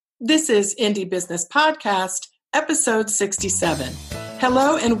This is Indie Business Podcast, episode 67.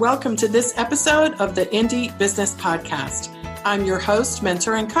 Hello and welcome to this episode of the Indie Business Podcast. I'm your host,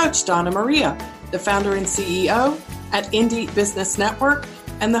 mentor, and coach, Donna Maria, the founder and CEO at Indie Business Network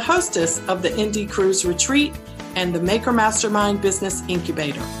and the hostess of the Indie Cruise Retreat and the Maker Mastermind Business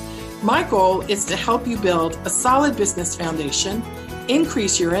Incubator. My goal is to help you build a solid business foundation,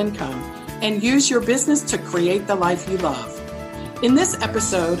 increase your income, and use your business to create the life you love. In this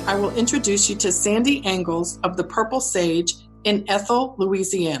episode, I will introduce you to Sandy Engels of the Purple Sage in Ethel,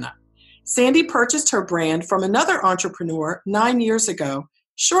 Louisiana. Sandy purchased her brand from another entrepreneur 9 years ago,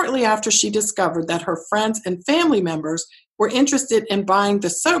 shortly after she discovered that her friends and family members were interested in buying the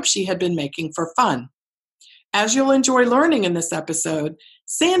soap she had been making for fun. As you'll enjoy learning in this episode,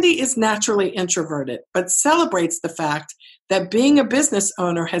 Sandy is naturally introverted, but celebrates the fact that being a business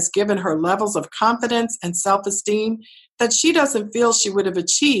owner has given her levels of confidence and self-esteem that she doesn't feel she would have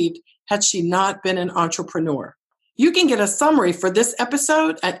achieved had she not been an entrepreneur. You can get a summary for this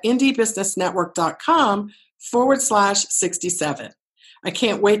episode at indiebusinessnetwork.com/67. I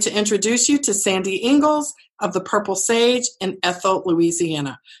can't wait to introduce you to Sandy Engels of the Purple Sage in Ethel,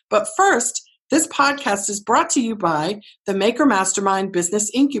 Louisiana. But first, this podcast is brought to you by the Maker Mastermind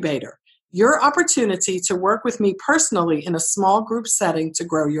Business Incubator, your opportunity to work with me personally in a small group setting to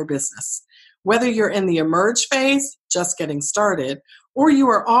grow your business. Whether you're in the emerge phase, just getting started, or you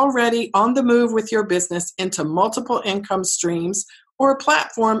are already on the move with your business into multiple income streams or a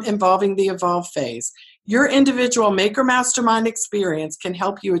platform involving the evolve phase, your individual Maker Mastermind experience can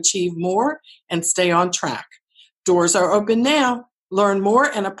help you achieve more and stay on track. Doors are open now. Learn more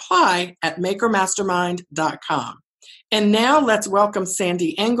and apply at makermastermind.com. And now let's welcome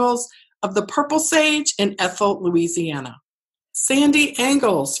Sandy Engels of the Purple Sage in Ethel, Louisiana. Sandy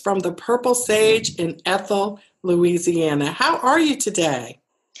Engels from the Purple Sage in Ethel, Louisiana. How are you today?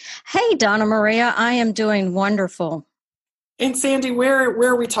 Hey, Donna Maria. I am doing wonderful. And Sandy, where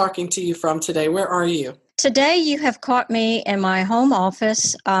are we talking to you from today? Where are you? Today you have caught me in my home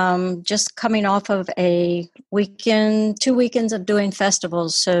office, just coming off of a weekend, 2 weekends of doing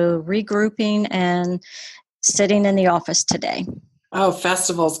festivals. So regrouping and sitting in the office today. Oh,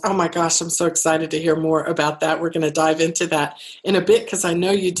 festivals. Oh my gosh, I'm so excited to hear more about that. We're going to dive into that in a bit because I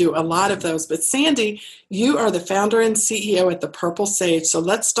know you do a lot of those. But Sandy, you are the founder and CEO at the Purple Sage. So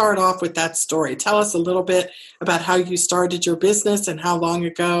let's start off with that story. Tell us a little bit about how you started your business and how long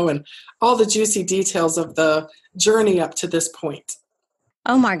ago and all the juicy details of the journey up to this point.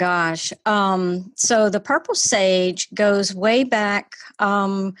 Oh my gosh. So the Purple Sage goes way back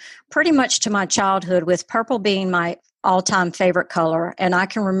pretty much to my childhood, with purple being my all-time favorite color. And I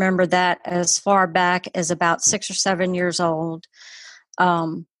can remember that as far back as about 6 or 7 years old.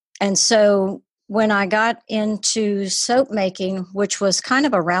 And so when I got into soap making, which was kind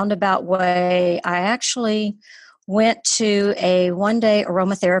of a roundabout way, I actually went to a one-day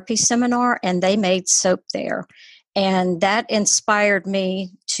aromatherapy seminar and they made soap there. And that inspired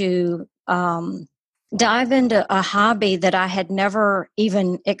me to dive into a hobby that I had never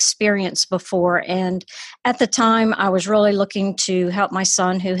even experienced before. And at the time, I was really looking to help my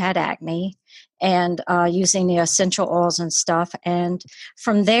son who had acne and using the essential oils and stuff. And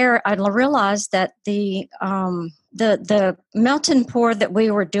from there, I realized that the melt and pour that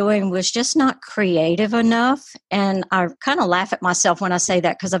we were doing was just not creative enough. And I kind of laugh at myself when I say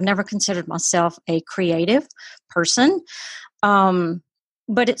that because I've never considered myself a creative person.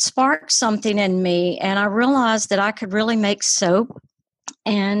 But it sparked something in me, and I realized that I could really make soap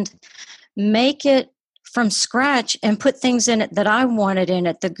and make it from scratch and put things in it that I wanted in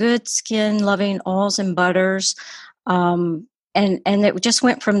it, the good skin-loving oils and butters, and it just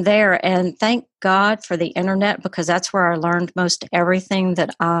went from there. And thank God for the internet, because that's where I learned most everything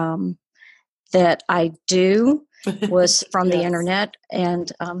that I do was from Yes. the internet.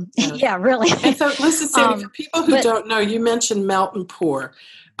 And yeah, really. And so listen, Sandy, for people who don't know, you mentioned melt and pour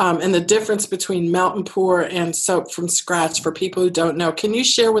and the difference between melt and pour and soap from scratch. For people who don't know, can you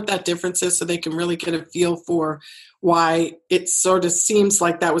share what that difference is so they can really get a feel for why it sort of seems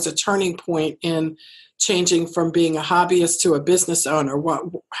like that was a turning point in changing from being a hobbyist to a business owner?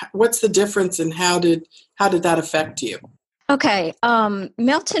 What's the difference and how did that affect you? Okay.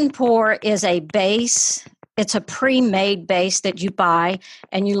 Melt and pour is a base. It's a pre-made base that you buy,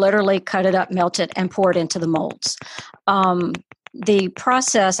 and you literally cut it up, melt it, and pour it into the molds. The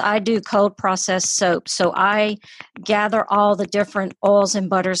process, I do cold processed soap. So I gather all the different oils and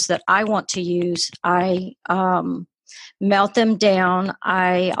butters that I want to use. I melt them down.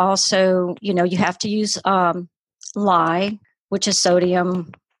 I also, you have to use lye, which is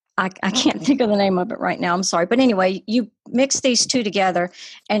sodium I can't think of the name of it right now. I'm sorry. But anyway, you mix these two together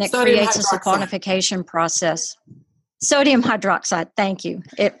and it creates a saponification process. Sodium hydroxide. Thank you.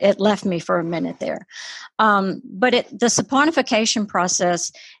 It left me for a minute there. But the saponification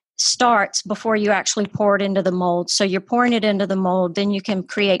process starts before you actually pour it into the mold. So you're pouring it into the mold, then you can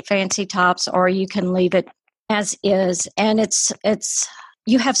create fancy tops or you can leave it as is. And it's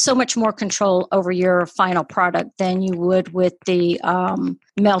you have so much more control over your final product than you would with the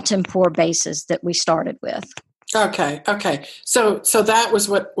melt and pour bases that we started with. Okay. So that was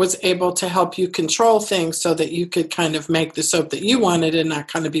what was able to help you control things so that you could kind of make the soap that you wanted and not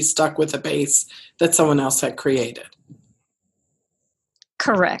kind of be stuck with a base that someone else had created.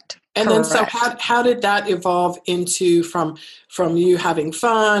 Correct. And then so how did that evolve into from you having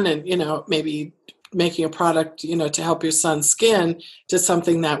fun and, maybe making a product, to help your son's skin to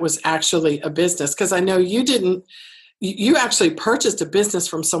something that was actually a business? Because I know you actually purchased a business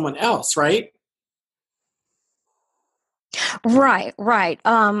from someone else, right? Right.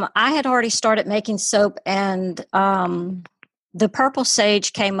 I had already started making soap and the Purple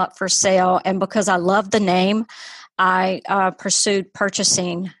Sage came up for sale. And because I loved the name, I pursued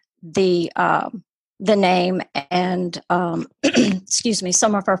purchasing the name and, excuse me,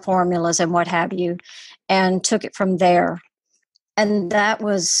 some of our formulas and what have you, and took it from there. And that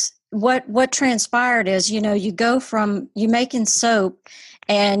was what transpired is, you go from you making soap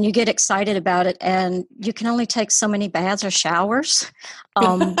and you get excited about it and you can only take so many baths or showers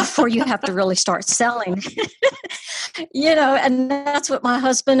before you have to really start selling. And that's what my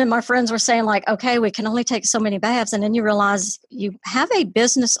husband and my friends were saying, like, okay, we can only take so many baths. And then you realize you have a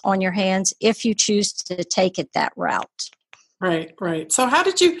business on your hands if you choose to take it that route. Right. So how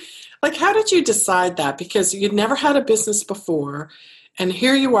did you decide that? Because you'd never had a business before. And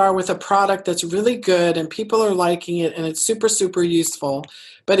here you are with a product that's really good and people are liking it and it's super, super useful,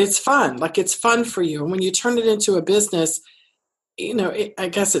 but it's fun. Like it's fun for you. And when you turn it into a business, I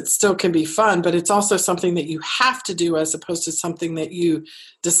guess it still can be fun, but it's also something that you have to do as opposed to something that you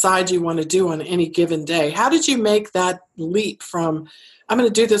decide you want to do on any given day. How did you make that leap from I'm going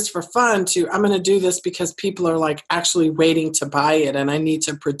to do this for fun to I'm going to do this because people are like actually waiting to buy it and I need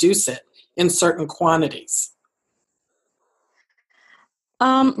to produce it in certain quantities?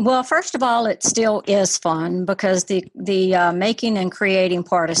 Well, first of all, it still is fun because the making and creating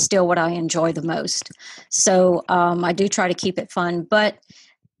part is still what I enjoy the most. So I do try to keep it fun. But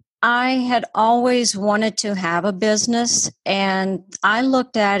I had always wanted to have a business, and I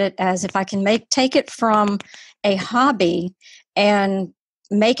looked at it as if I can take it from a hobby and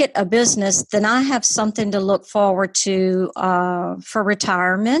make it a business, then I have something to look forward to for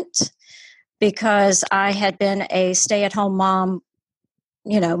retirement, because I had been a stay-at-home mom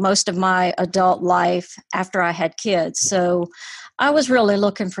most of my adult life after I had kids. So I was really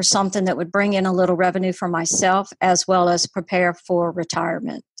looking for something that would bring in a little revenue for myself as well as prepare for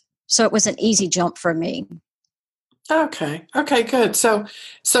retirement. So it was an easy jump for me. Okay, good. So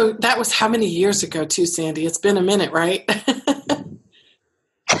that was how many years ago too, Sandy? It's been a minute, right?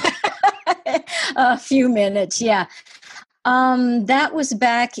 A few minutes, yeah. That was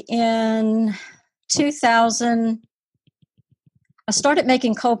back in 2000. I started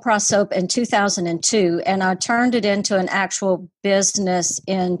making cold press soap in 2002, and I turned it into an actual business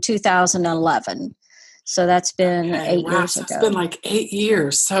in 2011. So that's been 8 years ago. It's been like 8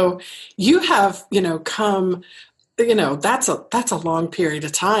 years. So you have, come, that's a long period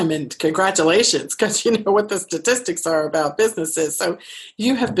of time, and congratulations, because you know what the statistics are about businesses. So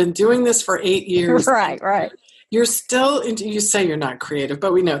you have been doing this for 8 years. Right. You're still, you say you're not creative,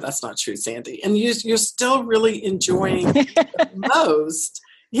 but we know that's not true, Sandy. And you're still really enjoying the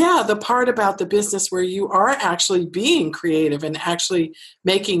part about the business where you are actually being creative and actually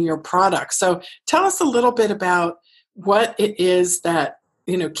making your product. So tell us a little bit about what it is that,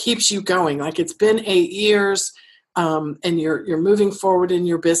 keeps you going. Like it's been 8 years and you're moving forward in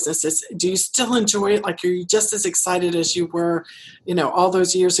your business. Do you still enjoy it? Like, are you just as excited as you were, all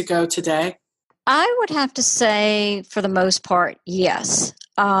those years ago today? I would have to say, for the most part, yes.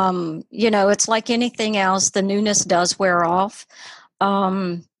 It's like anything else; the newness does wear off.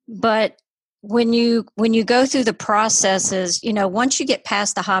 But when you go through the processes, once you get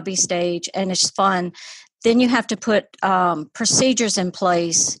past the hobby stage and it's fun, then you have to put procedures in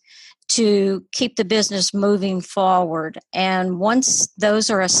place to keep the business moving forward. And once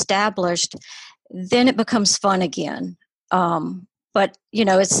those are established, then it becomes fun again. but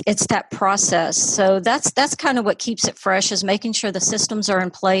it's that process. So that's kind of what keeps it fresh, is making sure the systems are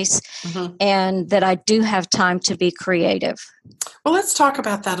in place, and that I do have time to be creative. Well, let's talk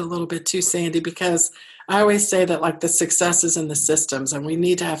about that a little bit too, Sandy, because I always say that like the success is in the systems, and we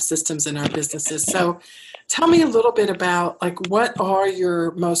need to have systems in our businesses. So tell me a little bit about like what are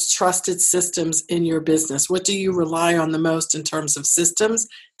your most trusted systems in your business? What do you rely on the most in terms of systems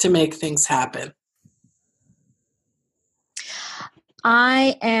to make things happen?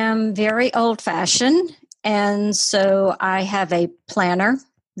 I am very old-fashioned, and so I have a planner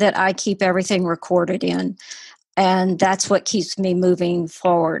that I keep everything recorded in, and that's what keeps me moving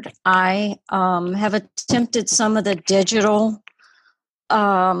forward. I have attempted some of the digital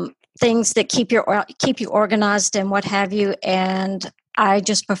things that keep you organized and what have you, and I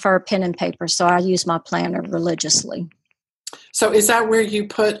just prefer pen and paper, so I use my planner religiously. So is that where you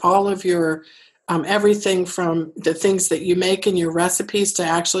put all of your everything from the things that you make in your recipes to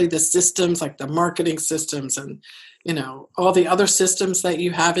actually the systems, like the marketing systems and, all the other systems that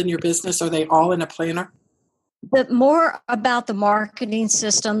you have in your business? Are they all in a planner? The more about the marketing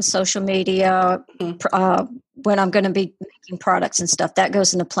systems, social media, when I'm going to be making products and stuff, that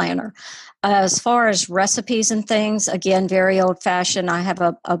goes in a planner. As far as recipes and things, again, very old-fashioned. I have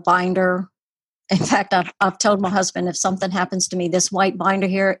a binder. In fact, I've told my husband, if something happens to me, this white binder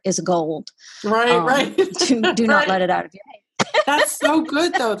here is gold. Right. Do not let it out of your hand. That's so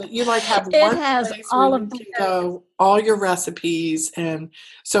good, though, that you have it one has place all where of you can go, all your recipes. And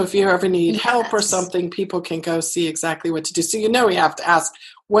so if you ever need help or something, people can go see exactly what to do. So we have to ask,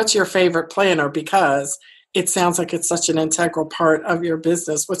 what's your favorite planner? Because it sounds like it's such an integral part of your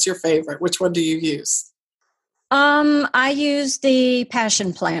business. What's your favorite? Which one do you use? I use the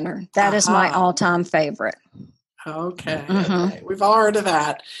Passion Planner. That is my all-time favorite. Okay. Okay. We've all heard of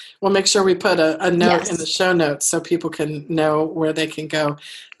that. We'll make sure we put a note in the show notes so people can know where they can go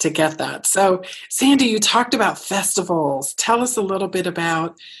to get that. So, Sandy, you talked about festivals. Tell us a little bit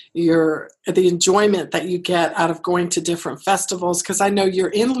about the enjoyment that you get out of going to different festivals, because I know you're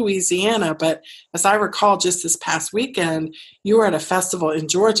in Louisiana, but as I recall, just this past weekend, you were at a festival in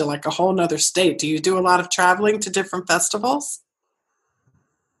Georgia, like a whole nother state. Do you do a lot of traveling to different festivals?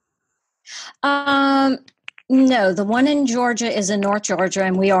 No, the one in Georgia is in North Georgia,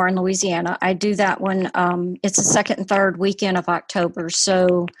 and we are in Louisiana. I do that one. It's the second and third weekend of October.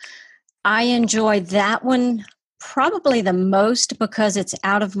 So I enjoy that one probably the most because it's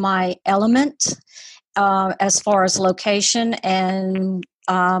out of my element as far as location. And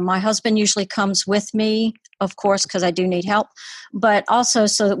my husband usually comes with me, of course, because I do need help, but also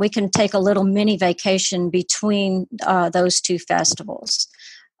so that we can take a little mini vacation between those two festivals.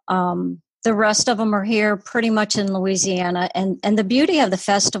 The rest of them are here pretty much in Louisiana. And the beauty of the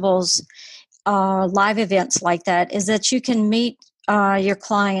festivals, live events like that, is that you can meet your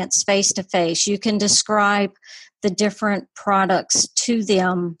clients face to face. You can describe the different products to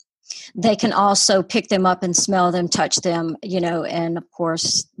them. They can also pick them up and smell them, touch them, and of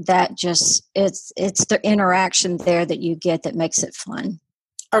course that it's the interaction there that you get that makes it fun.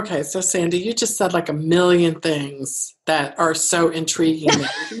 Okay, so Sandy, you just said like a million things that are so intriguing.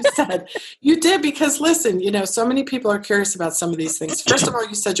 You did, because listen, so many people are curious about some of these things. First of all,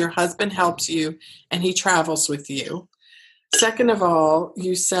 you said your husband helps you and he travels with you. Second of all,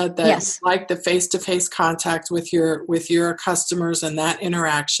 you said that you like the face-to-face contact with your customers and that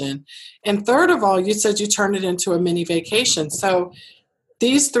interaction. And third of all, you said you turn it into a mini vacation. So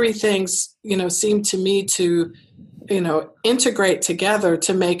these three things, seem to me to integrate together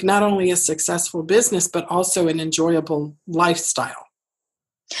to make not only a successful business, but also an enjoyable lifestyle.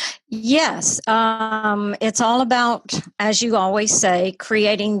 Yes. It's all about, as you always say,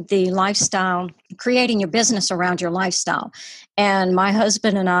 creating the lifestyle, creating your business around your lifestyle. And my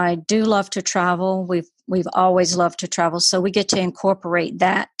husband and I do love to travel. We've always loved to travel. So we get to incorporate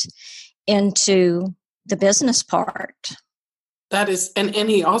that into the business part. That is, and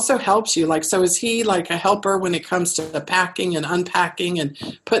he also helps you. So is he like a helper when it comes to the packing and unpacking and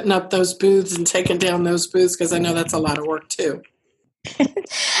putting up those booths and taking down those booths? Because I know that's a lot of work too.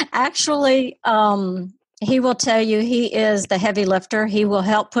 Actually, he will tell you he is the heavy lifter. He will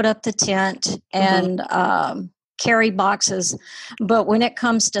help put up the tent and carry boxes. But when it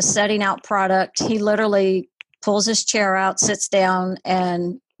comes to setting out product, he literally pulls his chair out, sits down,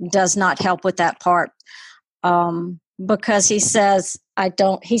 and does not help with that part. Because he says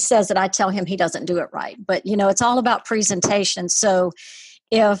that I tell him he doesn't do it right. But, it's all about presentation. So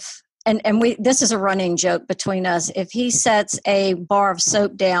this is a running joke between us. If he sets a bar of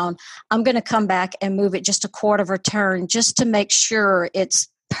soap down, I'm going to come back and move it just a quarter of a turn just to make sure it's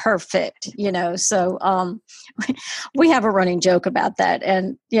perfect, so we have a running joke about that.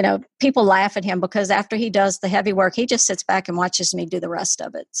 And, people laugh at him because after he does the heavy work, he just sits back and watches me do the rest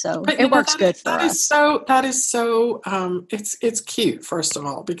of it. So it works good for us. That is so, it's cute, first of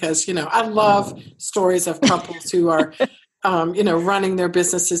all, because, I love stories of couples who are, running their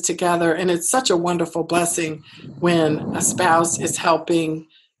businesses together. And it's such a wonderful blessing when a spouse is helping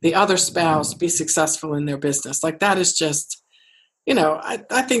the other spouse be successful in their business. Like that is just,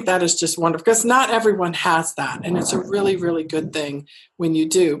 I think that is just wonderful because not everyone has that. And it's a really, really good thing when you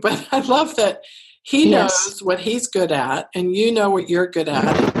do. But I love that he knows what he's good at and you know what you're good at.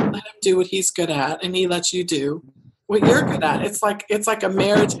 And you let him do what he's good at and he lets you do what you're good at. It's like a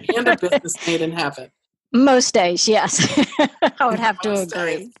marriage and a business made in heaven. Most days, yes. I would have to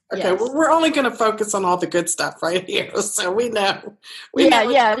agree. Days. Okay, yes. Well, we're only going to focus on all the good stuff right here, so we know.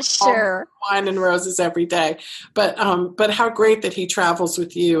 Sure. Wine and roses every day, but how great that he travels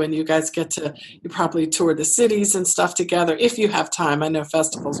with you, and you guys you probably tour the cities and stuff together if you have time. I know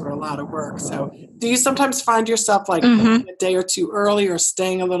festivals are a lot of work, so do you sometimes find yourself like a day or two early or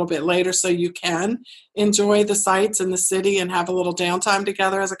staying a little bit later so you can enjoy the sights in the city and have a little downtime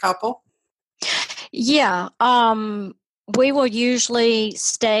together as a couple? Yeah. We will usually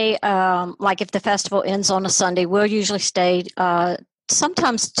stay, like if the festival ends on a Sunday, we'll usually stay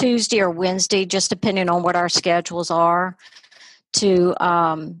sometimes Tuesday or Wednesday, just depending on what our schedules are, to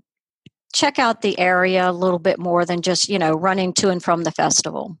check out the area a little bit more than just, running to and from the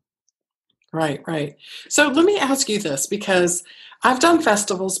festival. Right. So let me ask you this, because I've done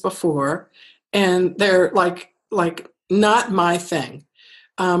festivals before and they're like not my thing.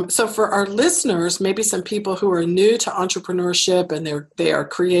 So for our listeners, maybe some people who are new to entrepreneurship and they are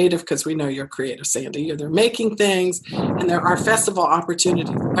creative, because we know you're creative, Sandy. They're making things, and there are festival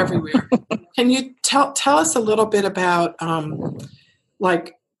opportunities everywhere. Can you tell us a little bit about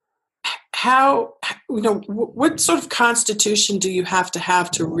how, what sort of constitution do you have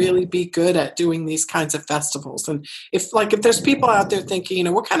to really be good at doing these kinds of festivals? And if there's people out there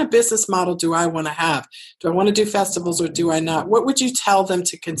thinking, what kind of business model do I want to have? Do I want to do festivals or do I not? What would you tell them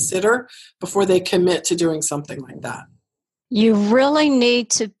to consider before they commit to doing something like that? You really need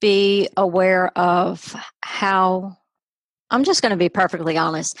to be aware of how, I'm just going to be perfectly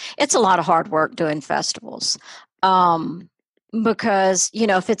honest, it's a lot of hard work doing festivals. Because,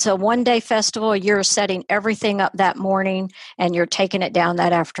 if it's a one-day festival, you're setting everything up that morning and you're taking it down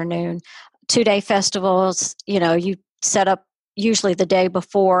that afternoon. 2-day festivals, you set up usually the day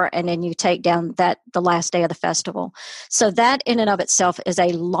before and then you take down the last day of the festival. So that in and of itself is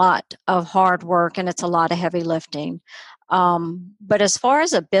a lot of hard work and it's a lot of heavy lifting. But as far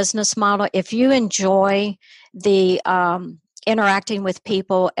as a business model, if you enjoy the interacting with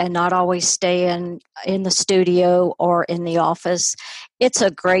people and not always staying in the studio or in the office, it's a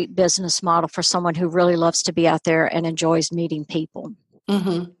great business model for someone who really loves to be out there and enjoys meeting people.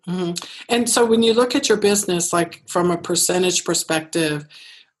 And so when you look at your business, like from a percentage perspective,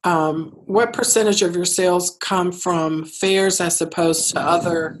 what percentage of your sales come from fairs as opposed to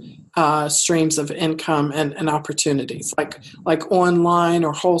other streams of income and opportunities, like online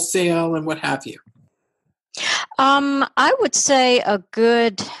or wholesale and what have you? I would say a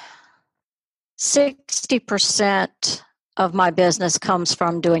good 60% of my business comes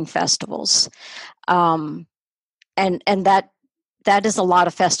from doing festivals. And that is a lot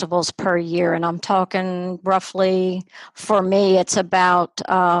of festivals per year. And I'm talking roughly, for me, it's about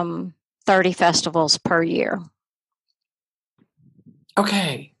 30 festivals per year.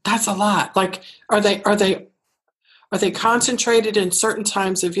 Okay, that's a lot. Like, are they concentrated in certain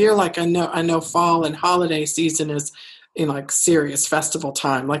times of year? Like I know fall and holiday season is serious festival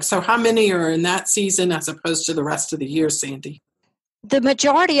time. Like, so how many are in that season as opposed to the rest of the year, Sandy? The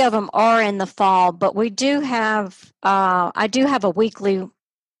majority of them are in the fall, but we do have, I do have a weekly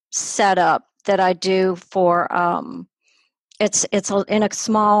setup that I do for, it's in a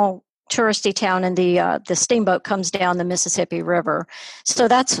small touristy town, and the steamboat comes down the Mississippi River. So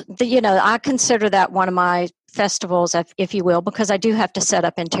that's I consider that one of my festivals, if you will, because I do have to set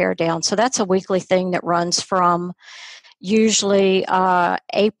up and tear down. So that's a weekly thing that runs from usually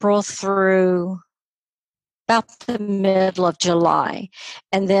April through about the middle of July.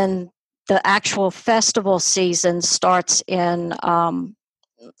 And then the actual festival season starts in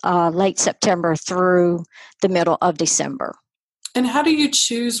late September through the middle of December. And how do you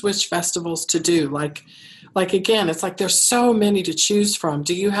choose which festivals to do? Like again, it's like there's so many to choose from.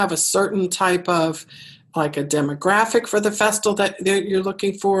 Do you have a certain type of like a demographic for the festival that you're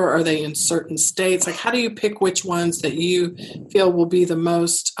looking for? Are they in certain states? Like, how do you pick which ones that you feel will be the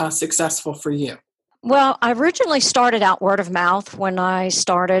most successful for you? Well, I originally started out word of mouth when I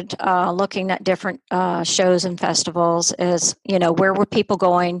started looking at different shows and festivals as, where were people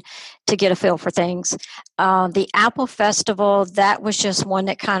going to get a feel for things. The Apple Festival, that was just one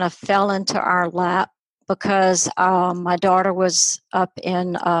that kind of fell into our lap because my daughter was up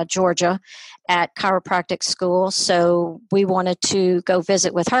in Georgia at chiropractic school. So we wanted to go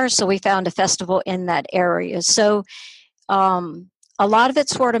visit with her. So we found a festival in that area. So, a lot of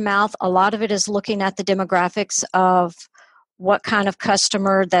it's word of mouth. A lot of it is looking at the demographics of what kind of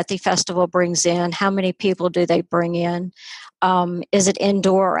customer that the festival brings in. How many people do they bring in? Is it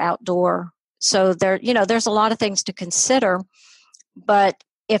indoor or outdoor? So there's a lot of things to consider. But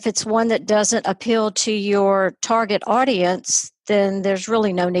if it's one that doesn't appeal to your target audience, then there's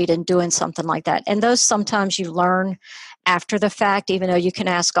really no need in doing something like that. And those sometimes you learn after the fact, even though you can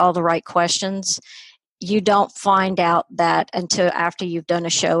ask all the right questions. You don't find out that until after you've done a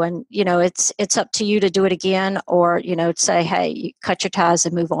show, and it's up to you to do it again, or say, hey, you cut your ties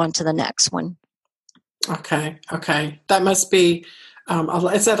and move on to the next one. Okay, that must be.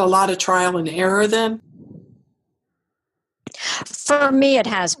 Is that a lot of trial and error then? For me, it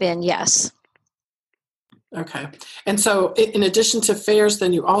has been, yes. Okay, and so in addition to fairs,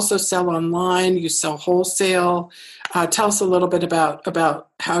 then you also sell online. You sell wholesale. Tell us a little bit about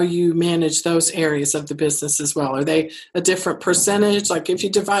how you manage those areas of the business as well. Are they a different percentage? Like if you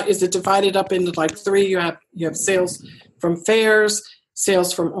divide, is it divided up into like three? You have sales from fairs,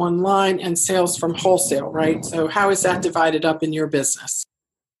 sales from online, and sales from wholesale, right? So how is that divided up in your business?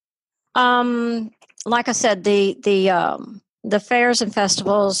 Like I said, the fairs and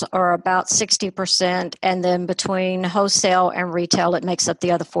festivals are about 60%, and then between wholesale and retail, it makes up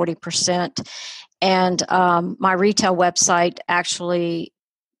the other 40%. And my retail website actually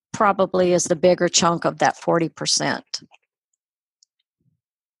probably is the bigger chunk of that 40%.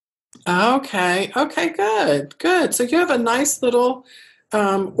 Okay, good. So you have a nice little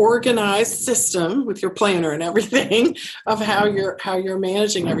organized system with your planner and everything of how you're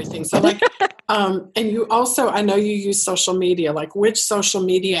managing everything. So and you also, I know you use social media. Like which social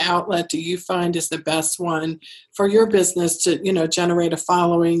media outlet do you find is the best one for your business to generate a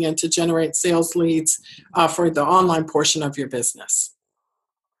following and to generate sales leads for the online portion of your business?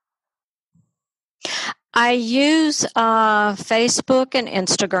 I use Facebook and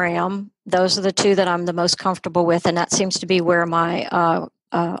Instagram. Those are the two that I'm the most comfortable with, and that seems to be where my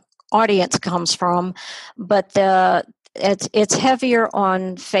audience comes from. But it's heavier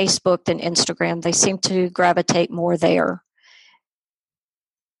on Facebook than Instagram. They seem to gravitate more there.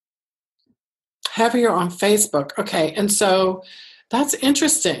 Heavier on Facebook. Okay, and so that's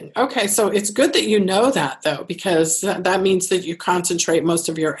interesting. Okay, so it's good that you know that though, because that means that you concentrate most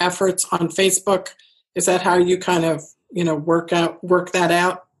of your efforts on Facebook. Is that how you kind of, work that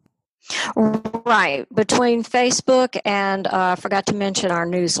out? Right. Between Facebook and I forgot to mention our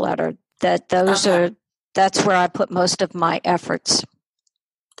newsletter, that's where I put most of my efforts.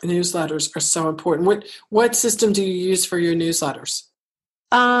 Newsletters are so important. What system do you use for your newsletters?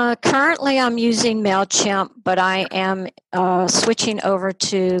 Currently I'm using MailChimp, but I am switching over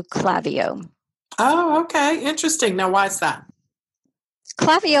to Klaviyo. Oh, okay. Interesting. Now, why is that?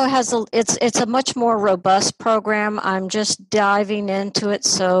 Klaviyo has it's a much more robust program. I'm just diving into it,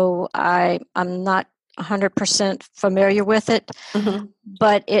 so I'm not 100% familiar with it,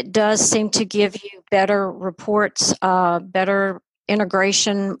 but it does seem to give you better reports, better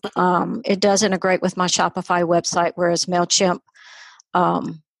integration. It does integrate with my Shopify website, whereas MailChimp,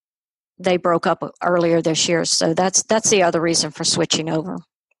 they broke up earlier this year. So that's the other reason for switching over.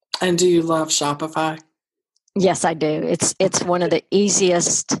 And do you love Shopify? Yes, I do. It's one of the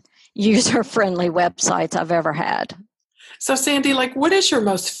easiest user-friendly websites I've ever had. So Sandy, what is your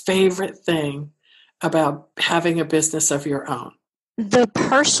most favorite thing about having a business of your own? The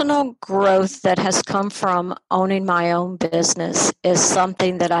personal growth that has come from owning my own business is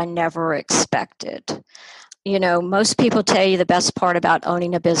something that I never expected. Most people tell you the best part about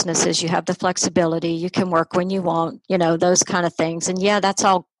owning a business is you have the flexibility, you can work when you want, those kind of things. And yeah, that's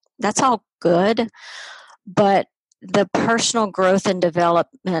all good. But the personal growth and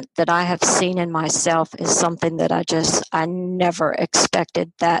development that I have seen in myself is something that I never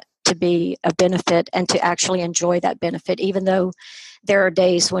expected that to be a benefit and to actually enjoy that benefit, even though there are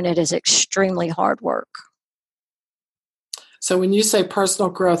days when it is extremely hard work. So when you say personal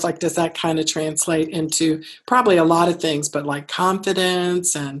growth, does that kind of translate into probably a lot of things, but like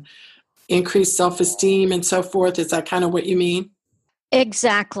confidence and increased self-esteem and so forth? Is that kind of what you mean?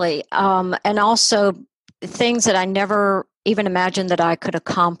 Exactly. And also things that I never even imagined that I could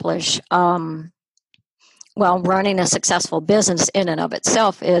accomplish. Running a successful business in and of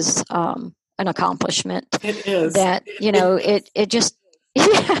itself is an accomplishment. It is. That, it just,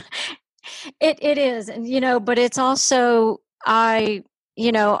 yeah, it is. And, but it's also, I'm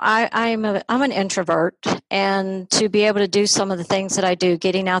an introvert, and to be able to do some of the things that I do,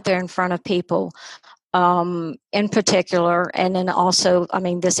 getting out there in front of people, in particular, and then also,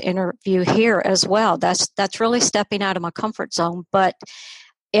 this interview here as well, that's really stepping out of my comfort zone, but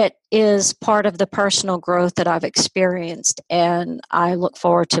it is part of the personal growth that I've experienced, and I look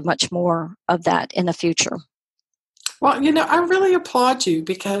forward to much more of that in the future. Well, I really applaud you,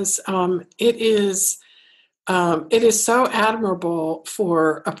 because it is so admirable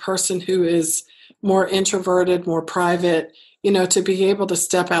for a person who is more introverted, more private, to be able to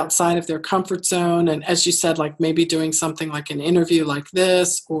step outside of their comfort zone. And as you said, like maybe doing something like an interview like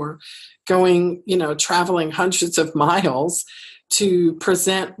this, or going, traveling hundreds of miles to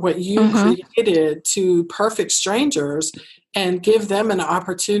present what you created to perfect strangers and give them an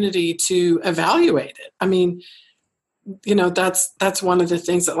opportunity to evaluate it. That's one of the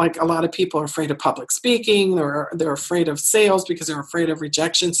things that, like, a lot of people are afraid of public speaking, or they're afraid of sales because they're afraid of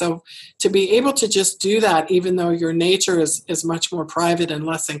rejection. So to be able to just do that, even though your nature is much more private and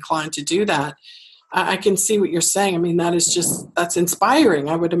less inclined to do that, I can see what you're saying. That's inspiring.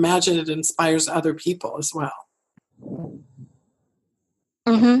 I would imagine it inspires other people as well.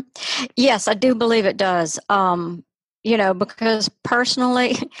 Mm-hmm. Yes, I do believe it does. Because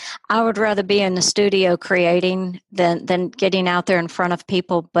personally, I would rather be in the studio creating than getting out there in front of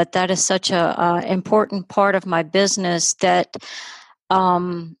people. But that is such a important part of my business that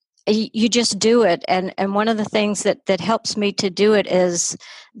you just do it. And one of the things that helps me to do it is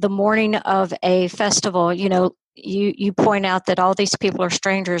the morning of a festival. You point out that all these people are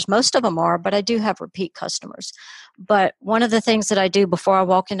strangers. Most of them are, but I do have repeat customers. But one of the things that I do before I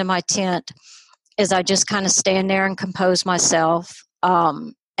walk into my tent is I just kind of stand there and compose myself.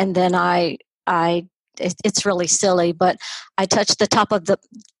 And then it's really silly, but I touch the top of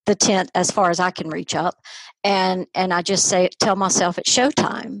the tent as far as I can reach up. And I just tell myself it's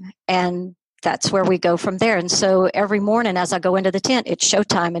showtime. And that's where we go from there. And so every morning as I go into the tent, it's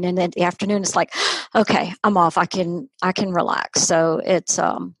showtime. And then in the afternoon, it's like, okay, I'm off. I can relax. So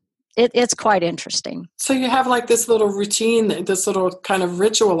it's quite interesting. So you have like this little routine, this little kind of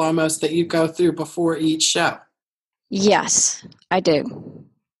ritual almost that you go through before each show. Yes, I do.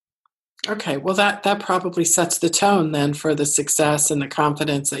 Okay, well that probably sets the tone then for the success and the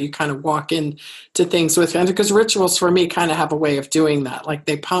confidence that you kind of walk into things with. And because rituals for me kind of have a way of doing that. Like,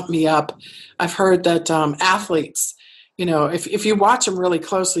 they pump me up. I've heard that athletes, if you watch them really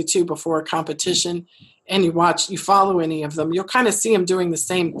closely too before a competition, and you follow any of them, you'll kind of see them doing the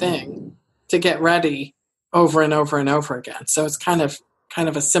same thing to get ready over and over and over again. So it's kind of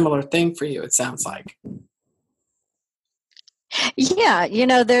a similar thing for you, it sounds like. Yeah,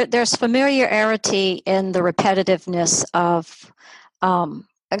 there's familiarity in the repetitiveness of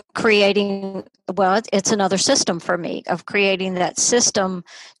creating. Well, it's another system for me of creating that system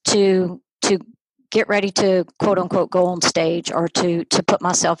to get ready to quote unquote go on stage, or to put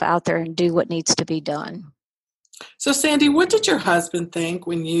myself out there and do what needs to be done. So Sandy, what did your husband think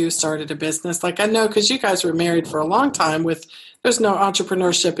when you started a business? Like, I know because you guys were married for a long time there's no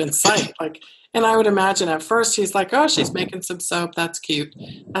entrepreneurship in sight. And I would imagine at first he's like, oh, she's making some soap. That's cute.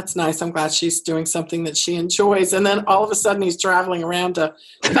 That's nice. I'm glad she's doing something that she enjoys. And then all of a sudden he's traveling around to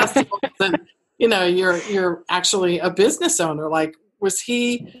festivals and, you're actually a business owner. Like, was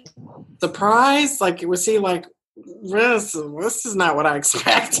he surprised? Like, was he like, this is not what I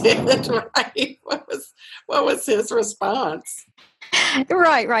expected, right? What was his response?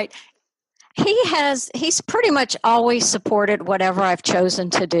 Right. He's pretty much always supported whatever I've chosen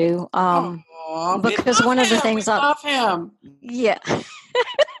to do. Because one of the things I love him. Yeah.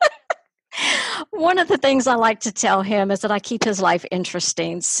 One of the things I like to tell him is that I keep his life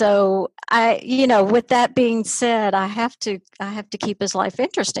interesting. So with that being said, I have to keep his life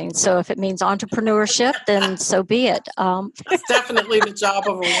interesting. So if it means entrepreneurship, then so be it. That's definitely the job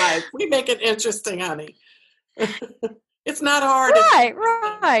of a wife. We make it interesting, honey. It's not hard.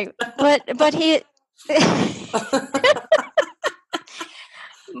 Right. But he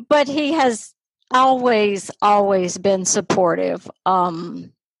but he has always been supportive.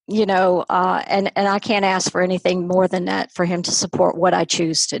 And I can't ask for anything more than that for him to support what I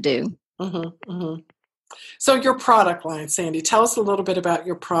choose to do. Mm-hmm, mm-hmm. So your product line, Sandy, tell us a little bit about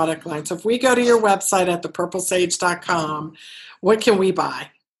your product line. So if we go to your website at thepurplesage.com, what can we buy?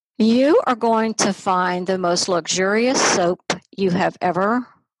 You are going to find the most luxurious soap you have ever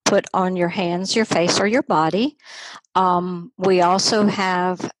put on your hands, your face, or your body. We also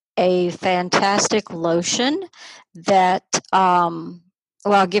have a fantastic lotion that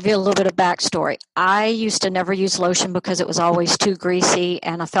Well, I'll give you a little bit of backstory. I used to never use lotion because it was always too greasy,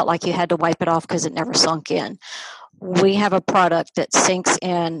 and I felt like you had to wipe it off because it never sunk in. We have a product that sinks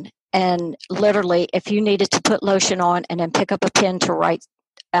in, and literally, if you needed to put lotion on and then pick up a pen to write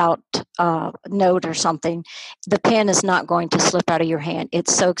out a note or something, the pen is not going to slip out of your hand. It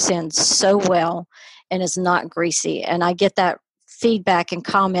soaks in so well and is not greasy. And I get that feedback and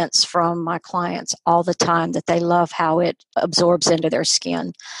comments from my clients all the time that they love how it absorbs into their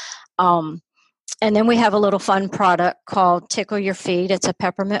skin. And then we have a little fun product called Tickle Your Feet. It's a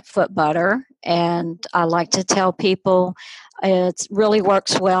peppermint foot butter. And I like to tell people it really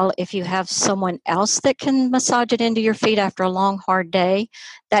works well if you have someone else that can massage it into your feet after a long, hard day.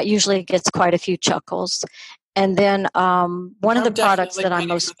 That usually gets quite a few chuckles. And then one of the products that I'm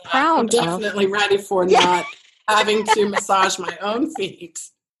most proud of. I'm definitely ready for not having to massage my own feet.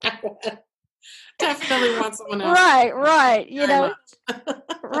 Definitely want someone else. Right. You know,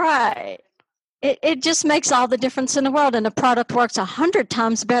 right. It just makes all the difference in the world, and the product works 100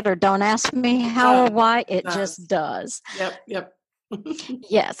 times better. Don't ask me how or why. It just does. Yep.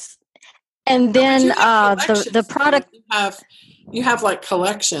 Yes. And then the product you have like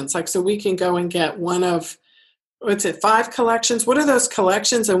collections, like, so we can go and get one of, what's it, 5 collections? What are those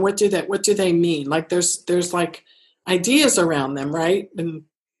collections, and what do they mean? Like there's like ideas around them, right? And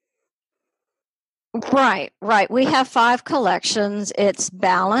Right. We have 5 collections. It's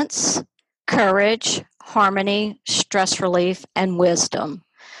balance, courage, harmony, stress relief, and wisdom.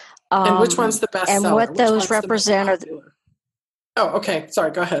 And which one's the best and seller? What those represent are oh, okay.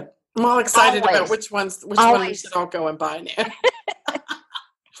 Sorry, go ahead. I'm all excited about which one we should all go and buy now.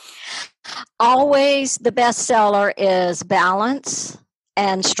 Always the best seller is balance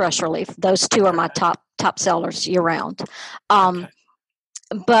and stress relief. Those 2 are my top sellers year round.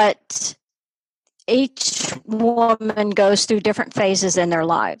 But each woman goes through different phases in their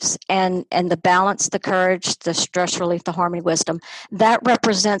lives, and the balance, the courage, the stress relief, the harmony, wisdom, that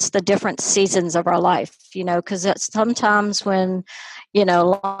represents the different seasons of our life, because sometimes when,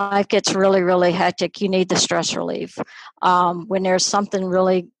 life gets really, really hectic, you need the stress relief. When there's something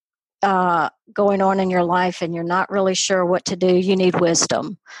really going on in your life and you're not really sure what to do, you need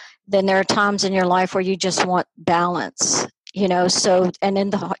wisdom. Then there are times in your life where you just want balance. So, and then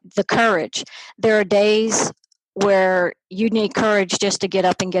the courage. There are days where you need courage just to get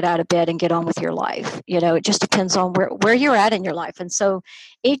up and get out of bed and get on with your life. It just depends on where you're at in your life. And so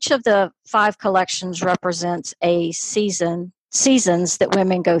each of the 5 collections represents a seasons that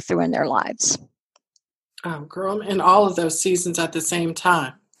women go through in their lives. Oh, girl, and all of those seasons at the same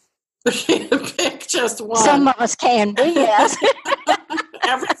time. Pick just one. Some of us can be, yes.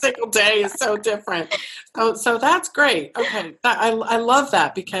 Every single day is so different. So that's great. Okay. I love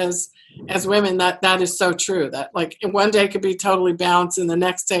that, because as women, that is so true. That like one day could be totally balanced, and the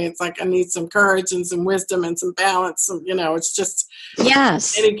next day it's like I need some courage and some wisdom and some balance. And, it's just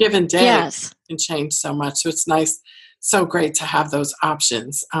any given day can change so much. So it's nice. So great to have those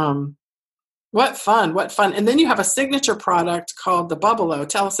options. What fun. And then you have a signature product called the Bubble-O.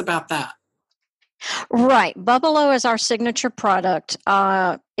 Tell us about that. Right. Bubble-O is our signature product.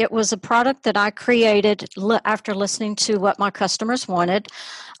 It was a product that I created after listening to what my customers wanted.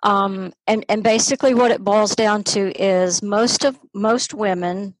 And basically what it boils down to is most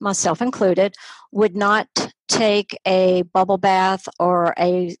women, myself included, would not take a bubble bath or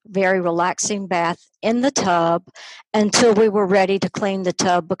a very relaxing bath in the tub until we were ready to clean the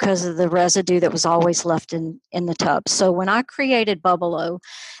tub because of the residue that was always left in the tub. So when I created Bubble-O,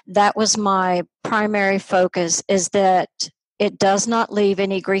 that was my primary focus, is that it does not leave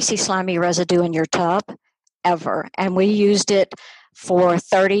any greasy, slimy residue in your tub ever. And we used it for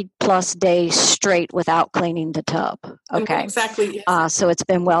 30 plus days straight without cleaning the tub. Okay. Exactly. So it's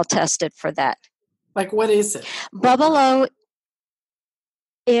been well tested for that. Like, what is it? Bubble-O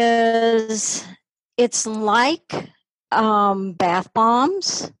it's like bath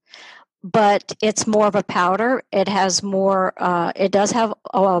bombs, but it's more of a powder. It has more, it does have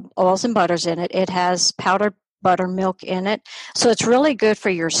oils and butters in it. It has powdered buttermilk in it. So it's really good for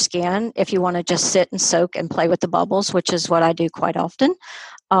your skin if you want to just sit and soak and play with the bubbles, which is what I do quite often.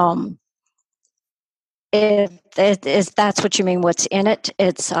 If that's what you mean, what's in it,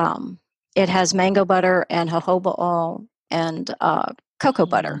 it has mango butter and jojoba oil and cocoa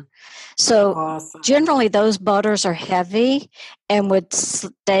butter. So awesome. Generally those butters are heavy and would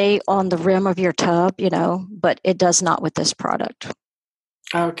stay on the rim of your tub, but it does not with this product.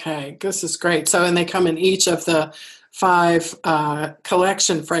 Okay, this is great. So, and they come in each of the 5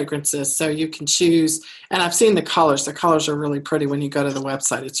 collection fragrances. So you can choose, and I've seen the colors. The colors are really pretty when you go to the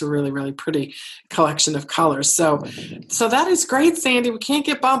website. It's a really, really pretty collection of colors. So that is great, Sandy. We can't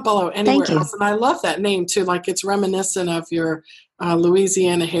get Bubalo anywhere else. And I love that name too. Like it's reminiscent of your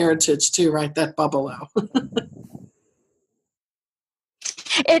Louisiana heritage too, right? That Bubalo.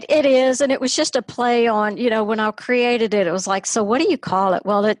 It is, and it was just a play on, when I created it, it was like, so what do you call it?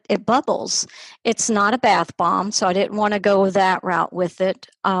 Well, it bubbles. It's not a bath bomb, so I didn't want to go that route with it.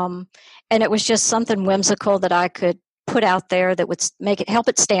 And it was just something whimsical that I could put out there that would help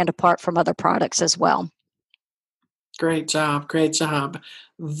it stand apart from other products as well. Great job. Great job.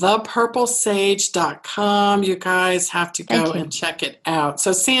 ThePurpleSage.com. You guys have to go and check it out.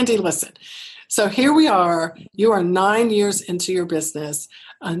 So Sandy, listen. So here we are. You are 9 years into your business,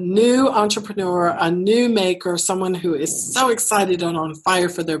 a new entrepreneur, a new maker, someone who is so excited and on fire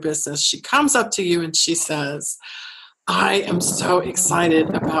for their business. She comes up to you and she says, I am so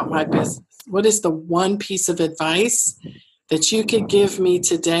excited about my business. What is the one piece of advice that you could give me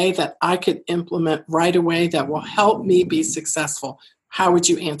today that I could implement right away that will help me be successful? How would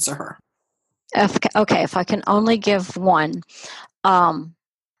you answer her? If I can only give one,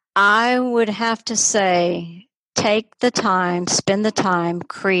 I would have to say, take the time, spend the time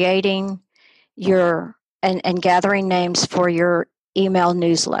creating and gathering names for your email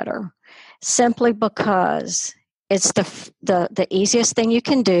newsletter, simply because it's the easiest thing you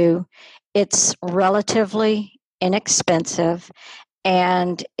can do. It's relatively inexpensive.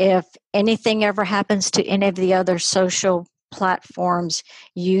 And if anything ever happens to any of the other social platforms,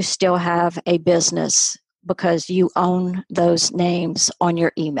 you still have a business because you own those names on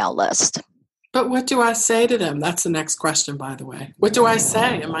your email list. But what do I say to them? That's the next question, by the way. What do I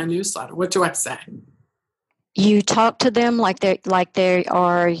say in my newsletter? What do I say? You talk to them like they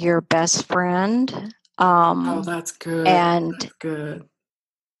are your best friend. That's good. And that's good.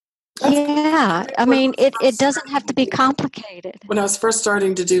 I mean, it doesn't have to be complicated. When I was first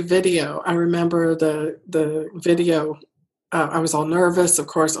starting to do video, I remember the video. I was all nervous, of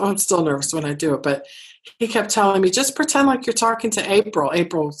course. I'm still nervous when I do it, but he kept telling me, just pretend like you're talking to April.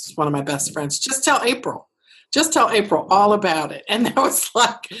 April's one of my best friends. Just tell April all about it. And it was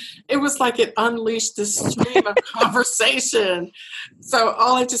like it unleashed this stream of conversation. So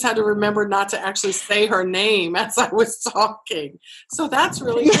all I just had to remember not to actually say her name as I was talking. So that's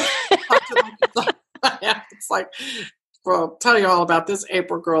really good. It's like, well, I'll tell you all about this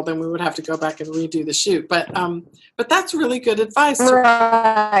April girl, then we would have to go back and redo the shoot. But that's really good advice.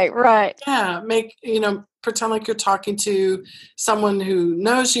 Right. Yeah, pretend like you're talking to someone who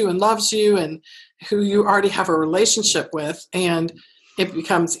knows you and loves you and who you already have a relationship with, and it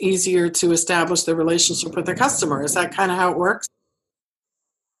becomes easier to establish the relationship with the customer. Is that kind of how it works?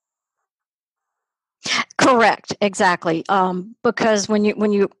 Correct, exactly. Because when you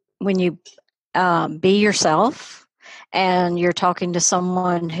be yourself, and you're talking to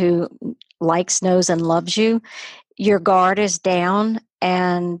someone who likes, knows, and loves you, your guard is down.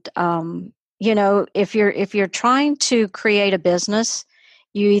 And if you're trying to create a business,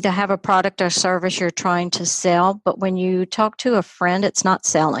 you either have a product or service you're trying to sell. But when you talk to a friend, it's not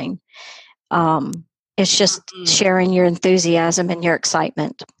selling. It's just sharing your enthusiasm and your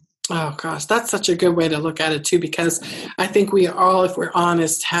excitement. Oh gosh, that's such a good way to look at it too, because I think we all, if we're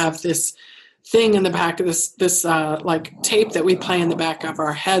honest, have this thing in the back of this like tape that we play in the back of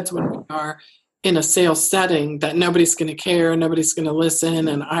our heads when we are in a sales setting, that nobody's going to care, nobody's going to listen,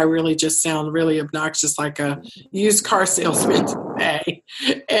 and I really just sound really obnoxious like a used car salesman today.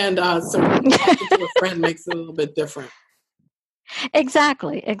 And so talking to a friend makes it a little bit different.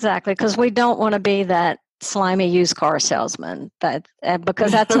 Exactly, because we don't want to be that slimy used car salesman,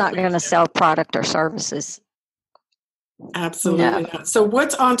 because that's not going to sell product or services. Absolutely not. So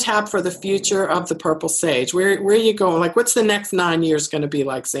what's on tap for the future of the Purple Sage? Where are you going? Like, what's the next 9 years going to be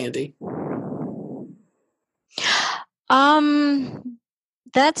like, Sandy?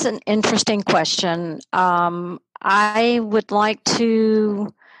 That's an interesting question. I would like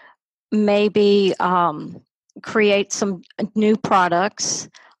to maybe create some new products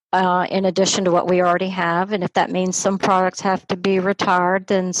in addition to what we already have. And if that means some products have to be retired,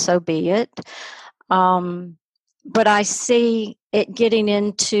 then so be it. But I see it getting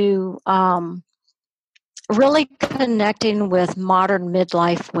into really connecting with modern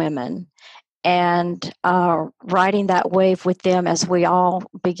midlife women and riding that wave with them as we all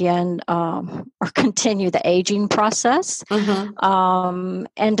begin or continue the aging process,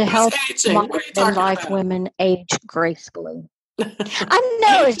 and to help modern midlife women age gracefully. I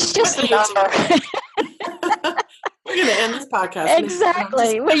know, it's just a number. We're going to end this podcast.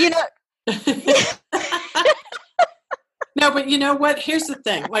 Exactly. Well, No, but you know what? Here's the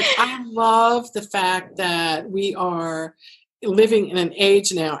thing. Like, I love the fact that we are living in an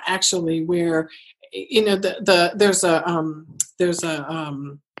age now, actually, where there's a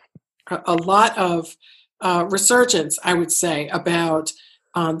lot of resurgence, I would say, about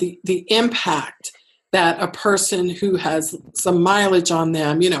the impact that a person who has some mileage on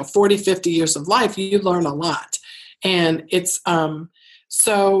them, 40, 50 years of life, you learn a lot. And it's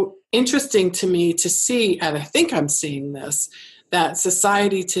so interesting to me to see, and I think I'm seeing this, that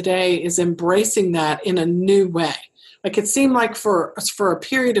society today is embracing that in a new way. Like, it seemed like for a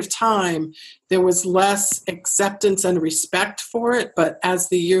period of time, there was less acceptance and respect for it. But as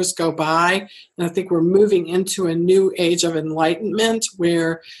the years go by, and I think we're moving into a new age of enlightenment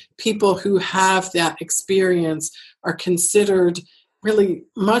where people who have that experience are considered really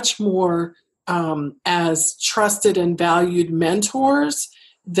much more as trusted and valued mentors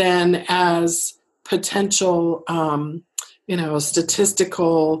than as potential,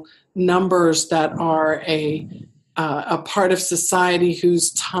 statistical numbers that are a part of society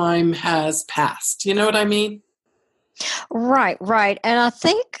whose time has passed. You know what I mean? Right. And I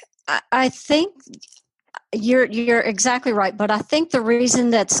think you're exactly right. But I think the reason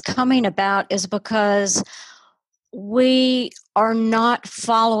that's coming about is because we are not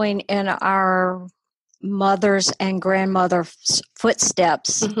following in our mothers and grandmothers'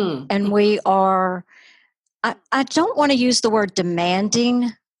 footsteps. Mm-hmm. And we are, I don't want to use the word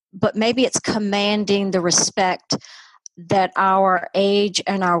demanding, but maybe it's commanding the respect that our age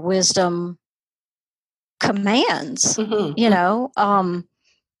and our wisdom commands. Mm-hmm.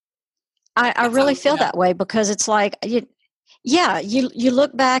 I really feel that way, because it's like, you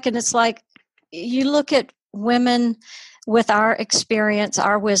look back and it's like, you look at women with our experience,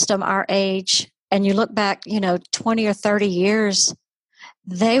 our wisdom, our age, and you look back, 20 or 30 years,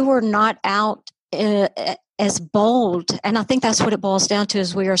 they were not out as bold. And I think that's what it boils down to,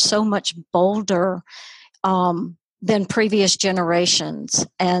 is we are so much bolder than previous generations.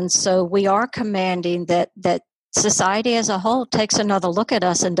 And so we are commanding that society as a whole takes another look at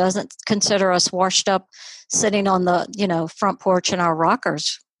us and doesn't consider us washed up sitting on the, front porch in our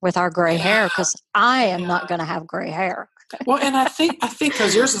rockers with our gray hair, because I am not going to have gray hair. Well, and I think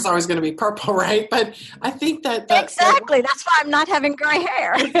because yours is always going to be purple, right? But I think that exactly, that's why I'm not having gray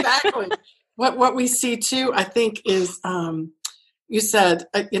hair. Exactly. What we see too, I think, is you said,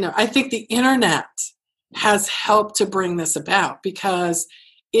 I think the internet has helped to bring this about, because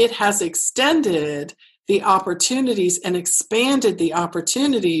it has extended the opportunities and expanded the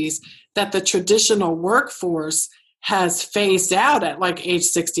opportunities that the traditional workforce has phased out at like age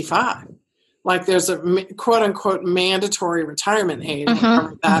 65. Like, there's a quote unquote mandatory retirement age.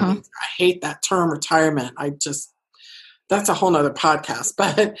 Mm-hmm. That means. I hate that term, retirement. That's a whole nother podcast.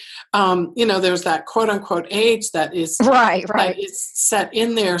 But, there's that quote unquote age that is right. That is set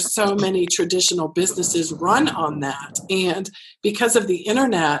in there. So many traditional businesses run on that. And because of the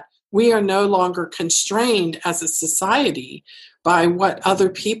internet, we are no longer constrained as a society by what other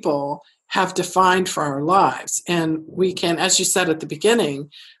people have defined for our lives. And we can, as you said at the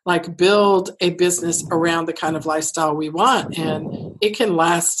beginning, like, build a business around the kind of lifestyle we want, and it can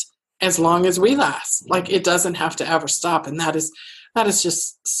last as long as we last. Like, it doesn't have to ever stop. And that is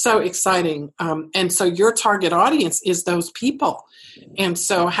just so exciting. And so your target audience is those people. And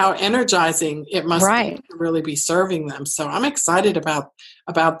so how energizing it must be to really be serving them. So I'm excited about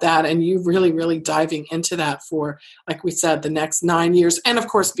that. And you really, really diving into that for, like we said, the next 9 years, and of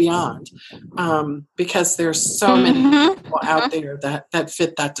course beyond, because there's so many people out there that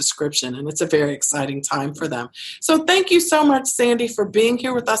fit that description. And it's a very exciting time for them. So thank you so much, Sandy, for being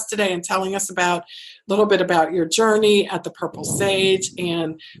here with us today and telling us a little bit about your journey at the Purple Sage.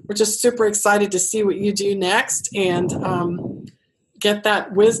 And we're just super excited to see what you do next, and get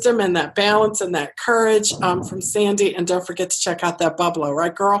that wisdom and that balance and that courage from Sandy. And don't forget to check out that Bublo,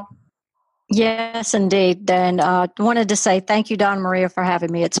 right, girl? Yes, indeed. And wanted to say thank you, Donna Maria, for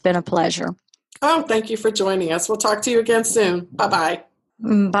having me. It's been a pleasure. Oh, thank you for joining us. We'll talk to you again soon. Bye-bye.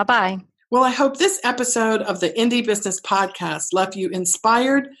 Bye-bye. Well, I hope this episode of the Indie Business Podcast left you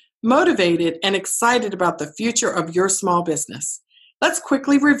inspired, motivated, and excited about the future of your small business. Let's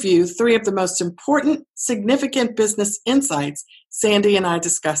quickly review 3 of the most important, significant business insights Sandy and I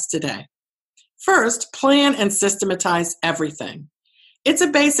discussed today. First, plan and systematize everything. It's a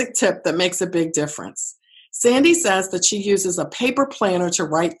basic tip that makes a big difference. Sandy says that she uses a paper planner to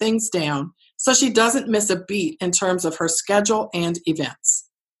write things down so she doesn't miss a beat in terms of her schedule and events.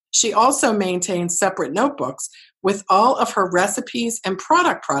 She also maintains separate notebooks with all of her recipes and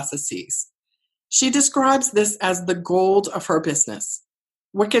product processes. She describes this as the gold of her business.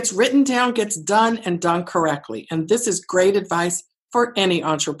 What gets written down gets done and done correctly. And this is great advice for any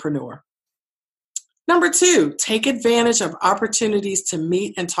entrepreneur. Number 2, take advantage of opportunities to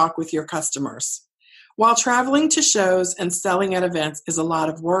meet and talk with your customers. While traveling to shows and selling at events is a lot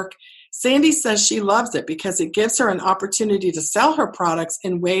of work, Sandy says she loves it because it gives her an opportunity to sell her products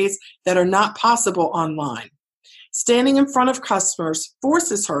in ways that are not possible online. Standing in front of customers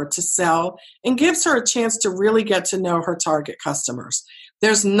forces her to sell and gives her a chance to really get to know her target customers.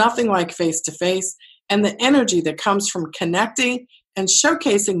 There's nothing like face-to-face and the energy that comes from connecting and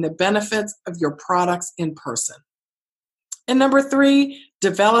showcasing the benefits of your products in person. And number 3,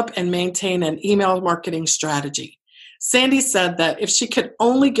 develop and maintain an email marketing strategy. Sandy said that if she could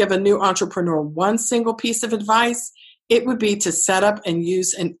only give a new entrepreneur one single piece of advice, it would be to set up and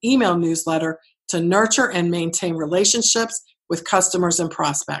use an email newsletter to nurture and maintain relationships with customers and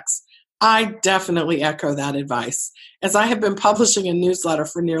prospects. I definitely echo that advice, as I have been publishing a newsletter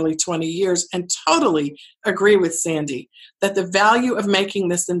for nearly 20 years and totally agree with Sandy that the value of making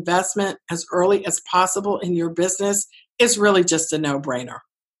this investment as early as possible in your business is really just a no-brainer.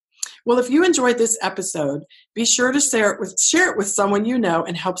 Well, if you enjoyed this episode, be sure to share it with someone you know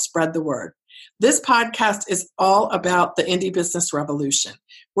and help spread the word. This podcast is all about the indie business revolution,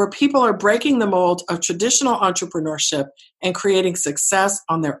 where people are breaking the mold of traditional entrepreneurship and creating success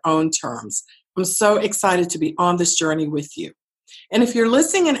on their own terms. I'm so excited to be on this journey with you. And if you're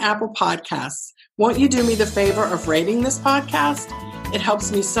listening in Apple Podcasts, won't you do me the favor of rating this podcast? It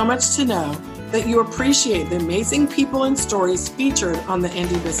helps me so much to know that you appreciate the amazing people and stories featured on the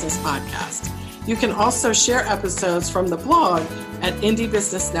Indie Business Podcast. You can also share episodes from the blog at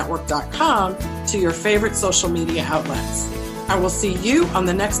indiebusinessnetwork.com to your favorite social media outlets. I will see you on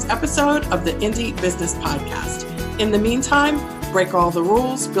the next episode of the Indie Business Podcast. In the meantime, break all the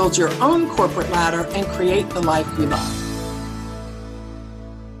rules, build your own corporate ladder, and create the life you love.